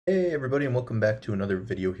Hey everybody, and welcome back to another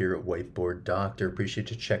video here at Whiteboard Doctor. Appreciate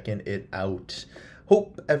you checking it out.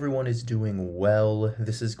 Hope everyone is doing well.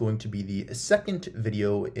 This is going to be the second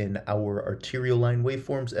video in our arterial line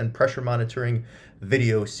waveforms and pressure monitoring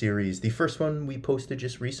video series. The first one we posted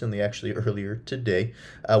just recently, actually earlier today.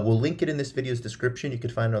 We'll link it in this video's description. You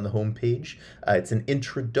can find it on the home page. It's an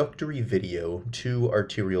introductory video to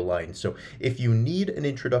arterial line. So if you need an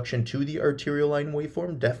introduction to the arterial line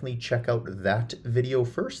waveform, definitely check out that video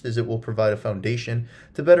first, as it will provide a foundation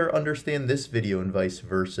to better understand this video and vice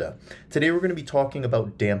versa. Today we're going to be talking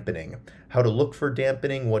about dampening, how to look for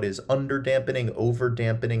dampening, what is underdamping,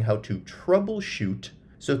 overdamping, how to troubleshoot.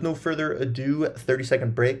 So with no further ado,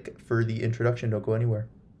 30-second break for the introduction. Don't go anywhere.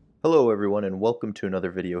 Hello everyone, and welcome to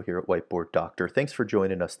another video here at Whiteboard Doctor. Thanks for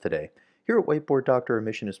joining us today. Here at Whiteboard Doctor, our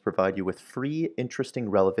mission is to provide you with free, interesting,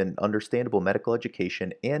 relevant, understandable medical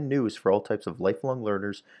education and news for all types of lifelong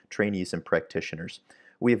learners, trainees, and practitioners.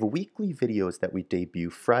 We have weekly videos that we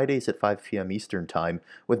debut Fridays at 5 p.m. Eastern Time,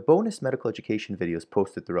 with bonus medical education videos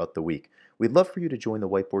posted throughout the week. We'd love for you to join the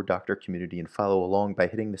Whiteboard Doctor community and follow along by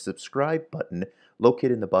hitting the subscribe button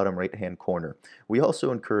located in the bottom right-hand corner. We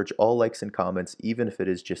also encourage all likes and comments, even if it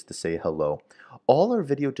is just to say hello. All our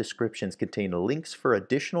video descriptions contain links for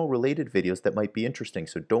additional related videos that might be interesting,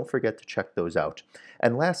 so don't forget to check those out.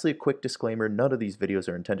 And lastly, a quick disclaimer, none of these videos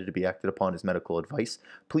are intended to be acted upon as medical advice.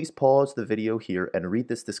 Please pause the video here and read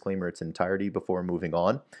this disclaimer in its entirety before moving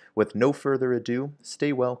on. With no further ado,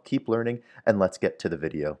 stay well, keep learning, and let's get to the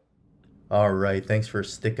video. All right, thanks for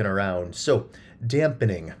sticking around. So,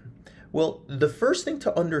 dampening. Well, the first thing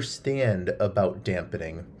to understand about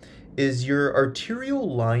dampening is your arterial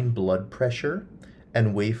line blood pressure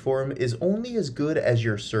and waveform is only as good as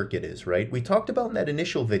your circuit is, right? We talked about in that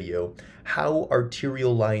initial video how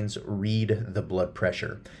arterial lines read the blood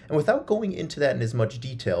pressure. And without going into that in as much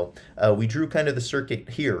detail, we drew kind of the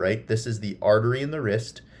circuit here, right? This is the artery in the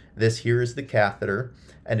wrist. This here is the catheter,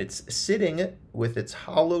 and it's sitting with its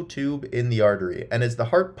hollow tube in the artery. And as the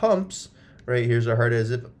heart pumps, right, here's our heart,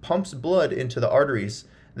 as it pumps blood into the arteries,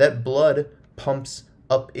 that blood pumps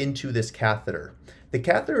up into this catheter. The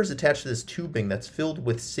catheter is attached to this tubing that's filled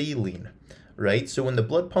with saline, right? So when the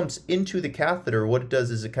blood pumps into the catheter, what it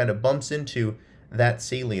does is it kind of bumps into that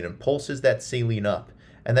saline and pulses that saline up.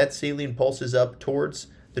 And that saline pulses up towards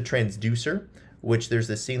the transducer, which there's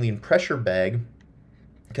the saline pressure bag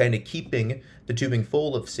kind of keeping the tubing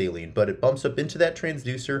full of saline, but it bumps up into that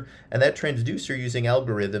transducer, and that transducer, using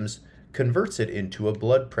algorithms, converts it into a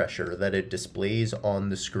blood pressure that it displays on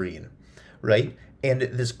the screen, right? And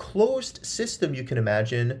this closed system, you can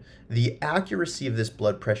imagine, the accuracy of this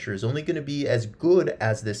blood pressure is only going to be as good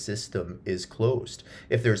as this system is closed.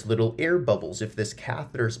 If there's little air bubbles, if this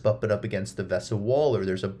catheter is bumping up against the vessel wall, or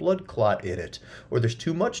there's a blood clot in it, or there's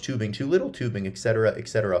too much tubing, too little tubing,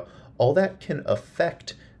 etc., all that can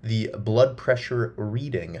affect the blood pressure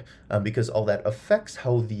reading, because all that affects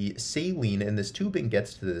how the saline in this tubing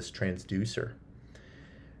gets to this transducer.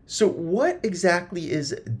 So what exactly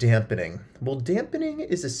is dampening? Well, dampening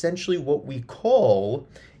is essentially what we call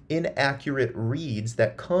inaccurate reads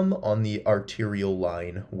that come on the arterial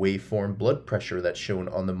line waveform blood pressure that's shown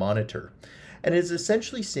on the monitor. And it is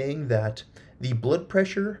essentially saying that the blood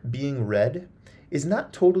pressure being read is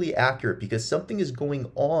not totally accurate because something is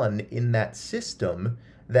going on in that system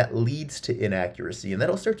that leads to inaccuracy. And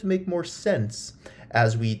that'll start to make more sense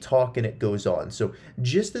as we talk and it goes on. So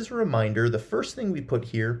just as a reminder, the first thing we put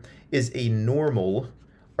here is a normal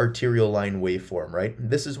arterial line waveform, right?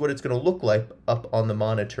 This is what it's going to look like up on the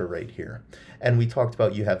monitor right here. And we talked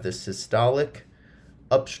about you have the systolic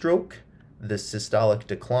upstroke, the systolic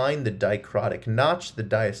decline, the dicrotic notch, the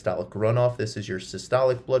diastolic runoff. This is your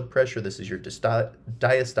systolic blood pressure. This is your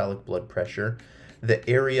diastolic blood pressure. The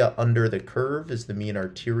area under the curve is the mean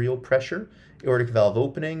arterial pressure, aortic valve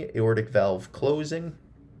opening, aortic valve closing.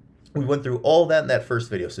 We went through all that in that first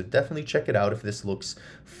video, so definitely check it out if this looks,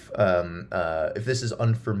 if this is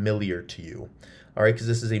unfamiliar to you, all right, because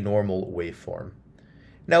this is a normal waveform.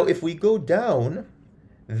 Now, if we go down,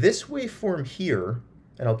 this waveform here,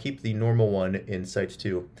 and I'll keep the normal one in sight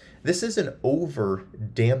too, this is an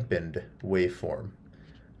over-dampened waveform,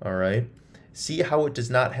 all right? See how it does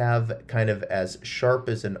not have kind of as sharp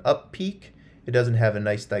as an up peak. It doesn't have a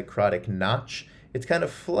nice dicrotic notch. It's kind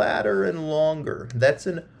of flatter and longer. That's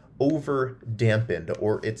an over-dampened,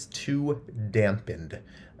 or it's too dampened.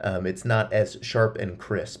 It's not as sharp and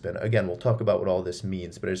crisp. And again, we'll talk about what all this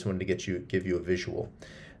means, but I just wanted to give you a visual.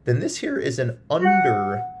 Then this here is an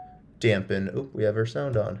under-dampened, oh, we have our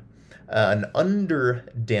sound on, an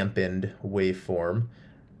under-dampened waveform.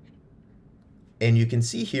 And you can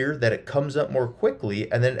see here that it comes up more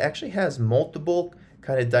quickly, and then it actually has multiple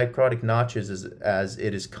kind of dichrotic notches as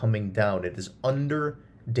it is coming down. It is under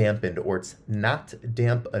dampened, or it's not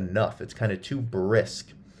damp enough. It's kind of too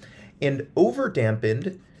brisk. And over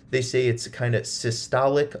dampened, they say it's a kind of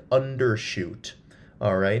systolic undershoot.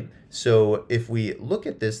 All right. So if we look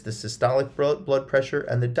at this, the systolic blood pressure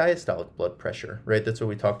and the diastolic blood pressure, right? That's what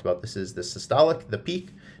we talked about. This is the systolic, the peak,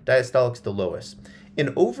 diastolic's the lowest.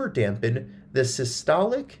 In over dampened, the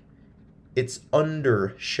systolic, it's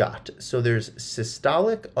undershot. So there's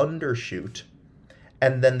systolic undershoot,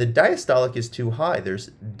 and then the diastolic is too high.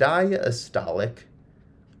 There's diastolic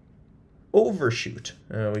overshoot.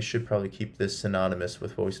 We should probably keep this synonymous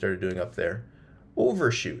with what we started doing up there.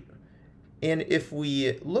 Overshoot. And if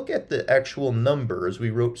we look at the actual numbers, we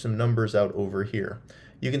wrote some numbers out over here.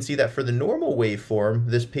 You can see that for the normal waveform,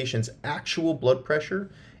 this patient's actual blood pressure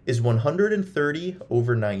is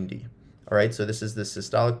 130/90. All right, so this is the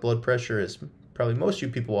systolic blood pressure, as probably most of you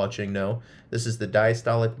people watching know. This is the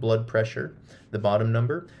diastolic blood pressure, the bottom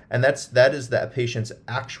number, and that is that patient's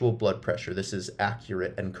actual blood pressure. This is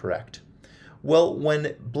accurate and correct. Well, when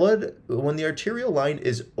the arterial line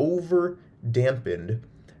is over dampened,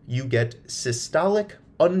 you get systolic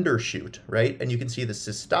undershoot, right? And you can see the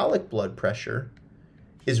systolic blood pressure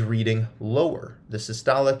is reading lower. The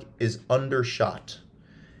systolic is undershot.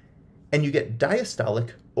 And you get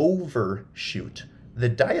diastolic overshoot. The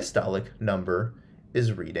diastolic number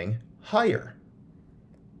is reading higher.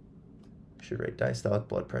 I should write diastolic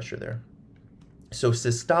blood pressure there. So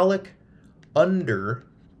systolic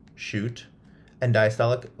undershoot and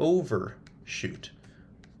diastolic overshoot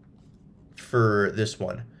for this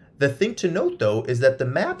one. The thing to note, though, is that the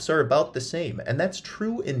maps are about the same, and that's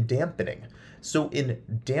true in dampening. So in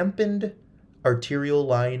dampened arterial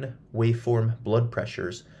line waveform blood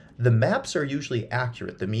pressures, the maps are usually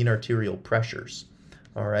accurate, the mean arterial pressures,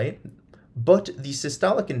 all right? But the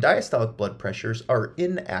systolic and diastolic blood pressures are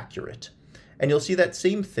inaccurate. And you'll see that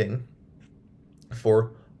same thing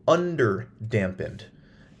for underdampened.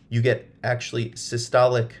 You get actually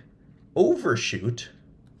systolic overshoot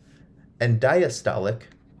and diastolic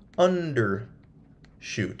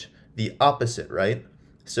undershoot, the opposite, right?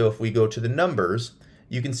 So if we go to the numbers,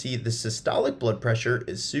 you can see the systolic blood pressure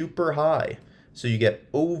is super high. So you get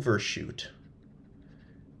overshoot.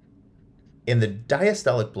 And the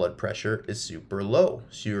diastolic blood pressure is super low.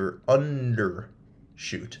 So you're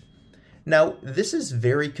undershoot. Now, this is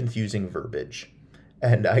very confusing verbiage.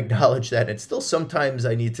 And I acknowledge that. And still sometimes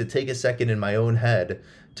I need to take a second in my own head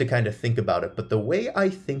to kind of think about it. But the way I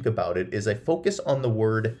think about it is I focus on the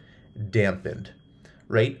word dampened,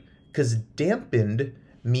 right? Because dampened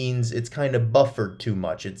means it's kind of buffered too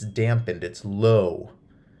much. It's dampened, it's low.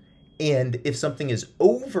 And if something is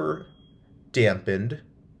over dampened,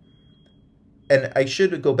 and I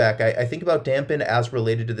should go back, I think about dampened as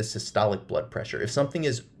related to the systolic blood pressure. If something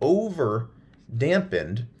is over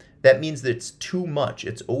dampened, that means that it's too much,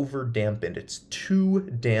 it's over dampened, it's too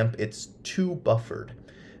damp, it's too buffered.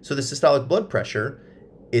 So the systolic blood pressure,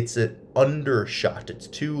 it's an undershot, it's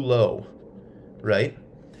too low, right?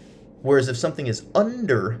 Whereas if something is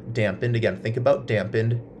under dampened, again, think about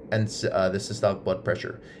dampened and the systolic blood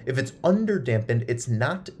pressure. If it's under dampened, it's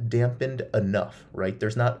not dampened enough, right?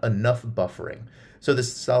 There's not enough buffering. So the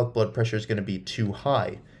systolic blood pressure is going to be too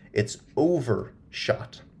high. It's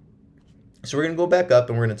overshot. So we're going to go back up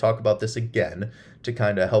and we're going to talk about this again to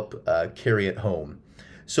kind of help carry it home.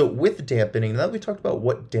 So with dampening, now that we talked about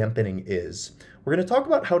what dampening is, we're going to talk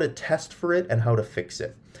about how to test for it and how to fix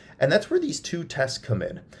it. And that's where these two tests come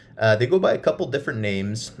in. They go by a couple different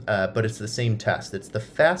names, but it's the same test. It's the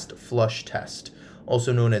fast flush test,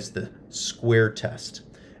 also known as the square test.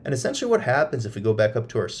 And essentially what happens if we go back up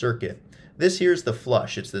to our circuit, this here is the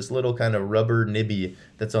flush. It's this little kind of rubber nibby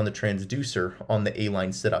that's on the transducer on the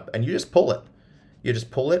A-line setup. And you just pull it. You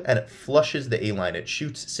just pull it and it flushes the A-line. It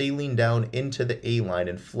shoots saline down into the A-line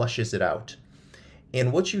and flushes it out.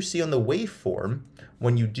 And what you see on the waveform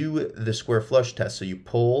when you do the square flush test, so you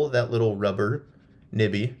pull that little rubber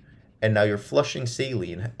nibby, and now you're flushing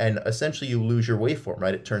saline, and essentially you lose your waveform,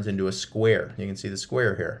 right? It turns into a square. You can see the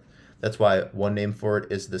square here. That's why one name for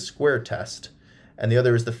it is the square test, and the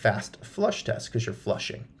other is the fast flush test, because you're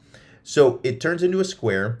flushing. So it turns into a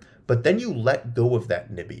square, but then you let go of that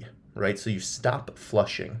nibby, right? So you stop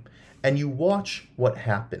flushing, and you watch what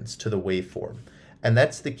happens to the waveform. And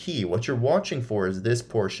that's the key. What you're watching for is this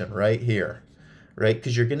portion right here, right?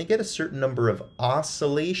 Because you're going to get a certain number of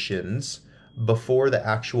oscillations before the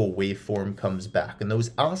actual waveform comes back. And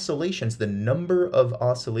those oscillations, the number of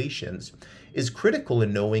oscillations, is critical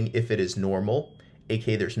in knowing if it is normal,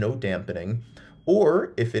 aka there's no dampening,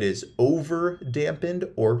 or if it is over dampened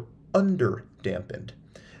or under dampened.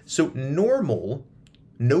 So normal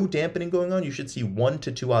no dampening going on, you should see 1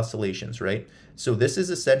 to 2 oscillations, right? So this is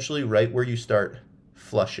essentially right where you start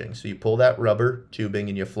flushing. So you pull that rubber tubing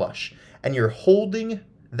and you flush. And you're holding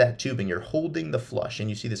that tubing, you're holding the flush, and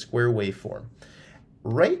you see the square waveform.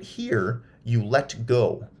 Right here, you let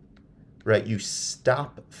go, right? You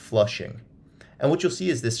stop flushing. And what you'll see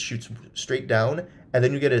is this shoots straight down, and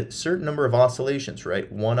then you get a certain number of oscillations,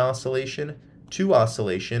 right? 1 oscillation, 2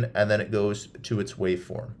 oscillation, and then it goes to its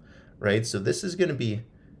waveform, right? So this is going to be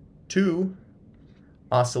 2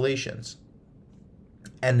 oscillations.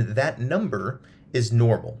 And that number is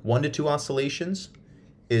normal. 1 to 2 oscillations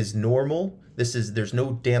is normal. There's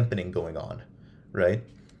no dampening going on, right?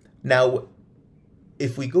 Now,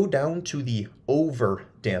 if we go down to the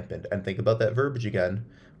over-dampened and think about that verbiage again,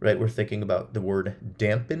 right, we're thinking about the word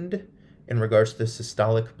dampened in regards to the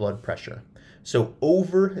systolic blood pressure. So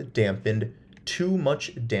over-dampened, too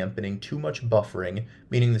much dampening, too much buffering,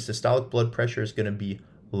 meaning the systolic blood pressure is going to be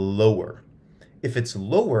lower. If it's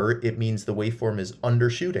lower, it means the waveform is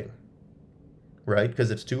undershooting, right?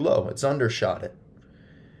 Because it's too low, it's undershot it.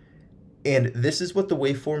 And this is what the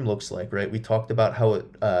waveform looks like, right? We talked about how it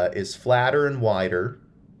is flatter and wider,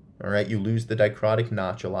 all right? You lose the dichrotic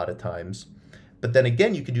notch a lot of times. But then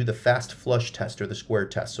again, you could do the fast flush test or the square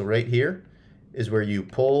test. So right here is where you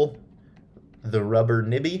pull the rubber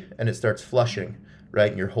nibby and it starts flushing, right?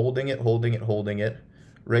 And you're holding it, holding it, holding it.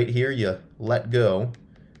 Right here, you let go,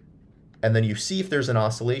 and then you see if there's an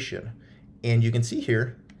oscillation. And you can see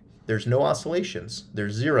here, there's no oscillations.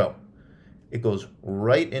 There's 0. It goes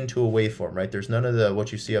right into a waveform, right? There's none of the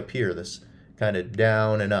what you see up here, this kind of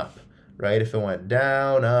down and up, right? If it went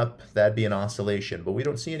down, up, that'd be an oscillation, but we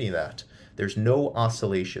don't see any of that. There's no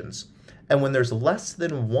oscillations. And when there's less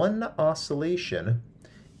than 1 oscillation,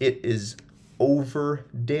 it is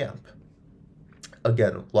overdamp.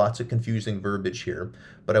 Again, lots of confusing verbiage here,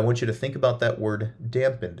 but I want you to think about that word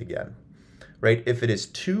dampened again, right? If it is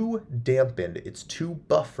too dampened, it's too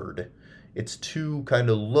buffered, it's too kind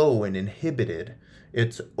of low and inhibited,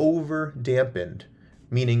 it's over dampened,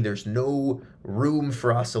 meaning there's no room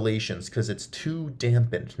for oscillations because it's too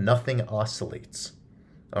dampened. Nothing oscillates,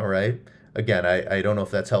 all right? Again, I don't know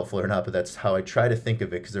if that's helpful or not, but that's how I try to think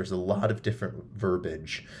of it because there's a lot of different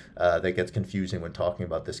verbiage that gets confusing when talking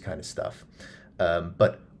about this kind of stuff.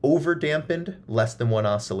 But over-dampened, less than 1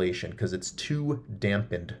 oscillation because it's too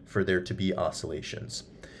dampened for there to be oscillations.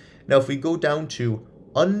 Now, if we go down to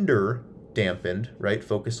under-dampened, right,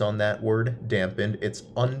 focus on that word dampened, it's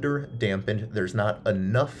under-dampened. There's not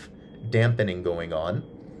enough dampening going on,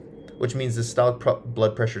 which means the systolic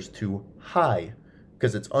blood pressure is too high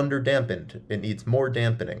because it's under-dampened. It needs more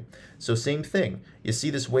dampening. So same thing. You see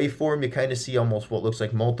this waveform, you kind of see almost what looks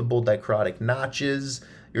like multiple dichrotic notches.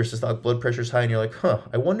 Your systolic blood pressure is high, and you're like,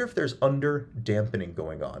 I wonder if there's under-dampening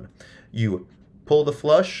going on. You pull the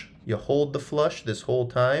flush, you hold the flush this whole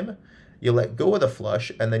time, you let go of the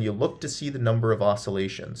flush, and then you look to see the number of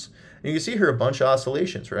oscillations. And you can see here a bunch of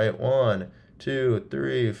oscillations, right? 1, 2,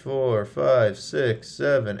 3, 4, 5, 6,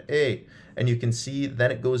 7, 8. And you can see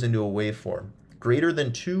then it goes into a waveform. Greater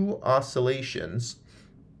than 2 oscillations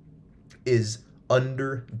is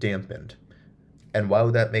under-dampened. And why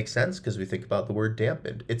would that make sense? Because we think about the word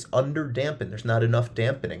dampened. It's under-dampened. There's not enough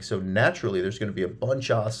dampening. So naturally, there's going to be a bunch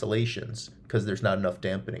of oscillations because there's not enough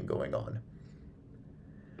dampening going on.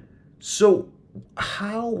 So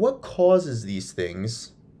what causes these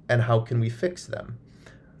things and how can we fix them?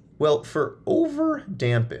 Well, for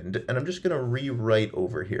over-dampened, and I'm just going to rewrite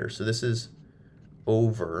over here. So this is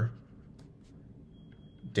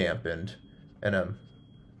over-dampened, and I'm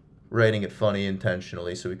writing it funny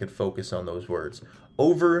intentionally so we could focus on those words.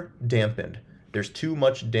 Over-dampened, there's too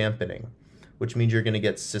much dampening, which means you're going to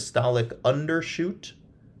get systolic undershoot,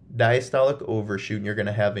 diastolic overshoot, and you're going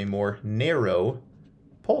to have a more narrow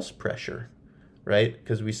pulse pressure, right?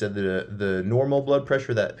 Because we said the normal blood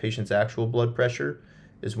pressure, that patient's actual blood pressure,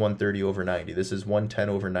 is 130 over 90. This is 110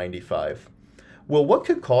 over 95. Well, what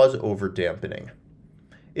could cause over-dampening?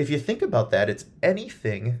 If you think about that, it's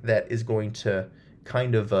anything that is going to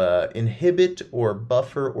kind of inhibit or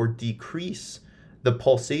buffer or decrease the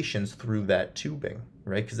pulsations through that tubing,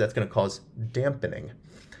 right? Because that's going to cause dampening.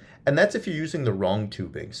 And that's if you're using the wrong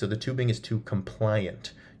tubing. So the tubing is too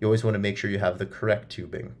compliant. You always want to make sure you have the correct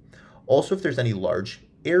tubing. Also, if there's any large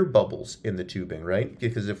air bubbles in the tubing, right?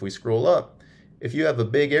 Because if we scroll up, if you have a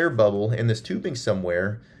big air bubble in this tubing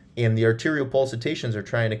somewhere and the arterial pulsations are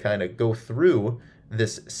trying to kind of go through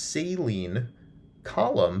this saline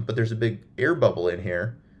column, but there's a big air bubble in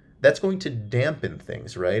here, that's going to dampen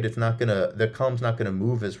things, right? It's not gonna, the column's not gonna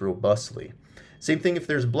move as robustly. Same thing if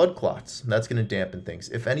there's blood clots, that's going to dampen things.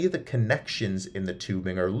 If any of the connections in the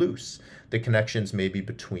tubing are loose, the connections may be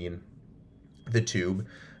between the tube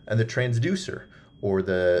and the transducer, or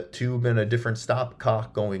the tube and a different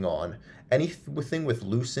stopcock going on. Anything with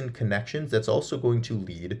loosened connections, that's also going to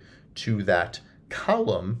lead to that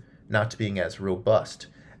column not being as robust.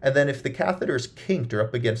 And then if the catheter is kinked or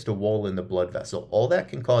up against a wall in the blood vessel, all that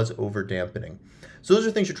can cause overdampening. So those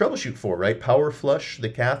are things you troubleshoot for, right? Power flush the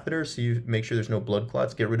catheter so you make sure there's no blood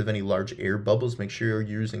clots, get rid of any large air bubbles, make sure you're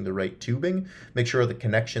using the right tubing, make sure the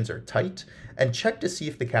connections are tight, and check to see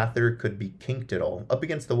if the catheter could be kinked at all. Up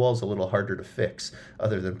against the wall is a little harder to fix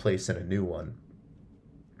other than placing a new one.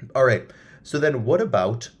 All right, so then what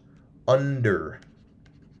about underdampened,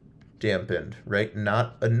 right?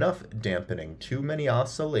 Not enough dampening, too many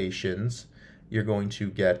oscillations, you're going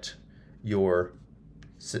to get your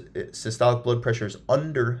systolic blood pressure is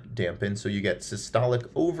underdampened, so you get systolic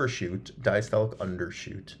overshoot, diastolic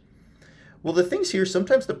undershoot. Well, the things here,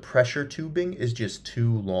 sometimes the pressure tubing is just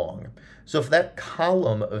too long. So if that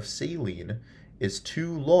column of saline is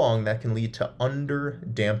too long, that can lead to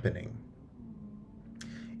underdampening.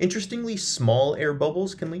 Interestingly, small air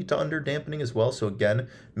bubbles can lead to underdampening as well. So again,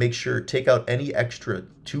 make sure, take out any extra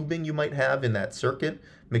tubing you might have in that circuit.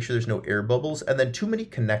 Make sure there's no air bubbles, and then too many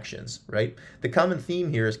connections, right? The common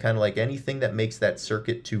theme here is kind of like anything that makes that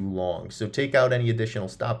circuit too long. So take out any additional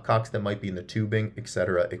stopcocks that might be in the tubing,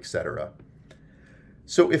 etc., etc.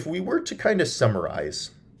 So if we were to kind of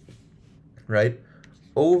summarize, right?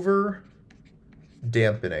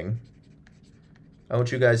 Overdampening, I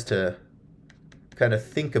want you guys to kind of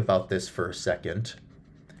think about this for a second.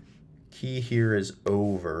 Key here is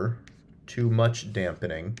over, too much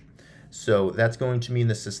dampening. So that's going to mean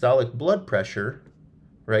the systolic blood pressure,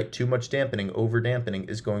 right? Too much dampening, overdampening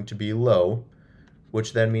is going to be low,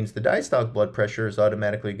 which then means the diastolic blood pressure is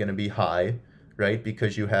automatically going to be high, right?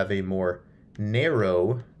 Because you have a more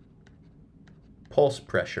narrow pulse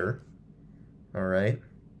pressure, all right?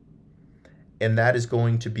 And that is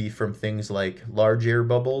going to be from things like large air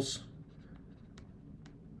bubbles.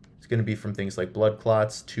 It's going to be from things like blood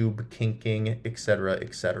clots, tube kinking, etc.,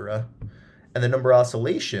 etc. And the number of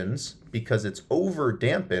oscillations, because it's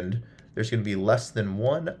over-dampened, there's going to be less than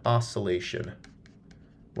one oscillation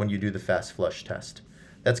when you do the fast flush test.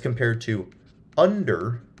 That's compared to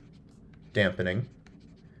under-dampening.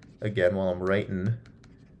 Again, while I'm writing,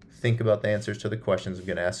 think about the answers to the questions I'm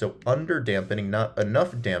going to ask. So under-dampening, not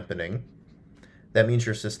enough dampening. That means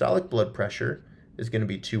your systolic blood pressure is going to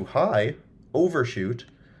be too high, overshoot,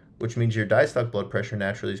 which means your diastolic blood pressure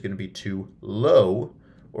naturally is going to be too low,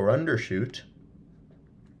 or undershoot,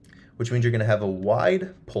 which means you're going to have a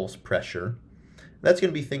wide pulse pressure. That's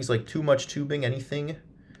going to be things like too much tubing, anything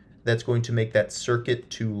that's going to make that circuit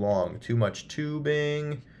too long. Too much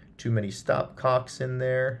tubing, too many stopcocks in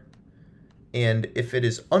there. And if it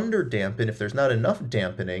is underdampened, if there's not enough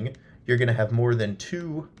dampening, you're going to have more than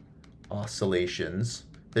two oscillations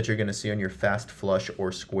that you're going to see on your fast flush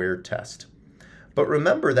or square test. But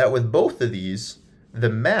remember that with both of these, the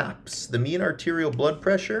MAPs, the mean arterial blood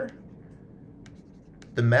pressure,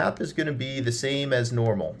 the MAP is going to be the same as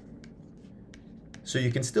normal. So you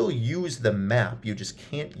can still use the MAP, you just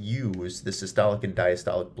can't use the systolic and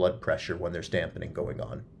diastolic blood pressure when there's dampening going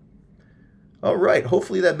on. All right,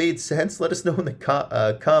 hopefully that made sense. Let us know in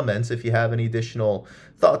the comments if you have any additional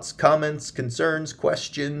thoughts, comments, concerns,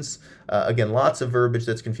 questions. Again, lots of verbiage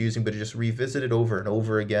that's confusing, but just revisit it over and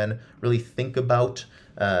over again. Really think about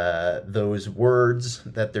those words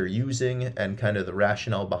that they're using and kind of the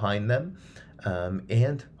rationale behind them.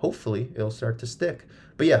 And hopefully it'll start to stick.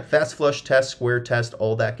 But yeah, fast flush test, square test,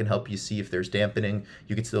 all that can help you see if there's dampening.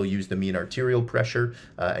 You can still use the mean arterial pressure,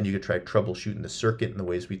 and you can try troubleshooting the circuit in the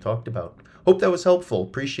ways we talked about. Hope that was helpful.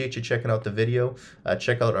 Appreciate you checking out the video.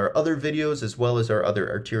 Check out our other videos as well as our other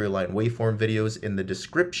arterial line waveform videos in the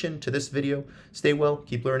description to this video. Stay well,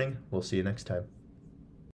 keep learning. We'll see you next time.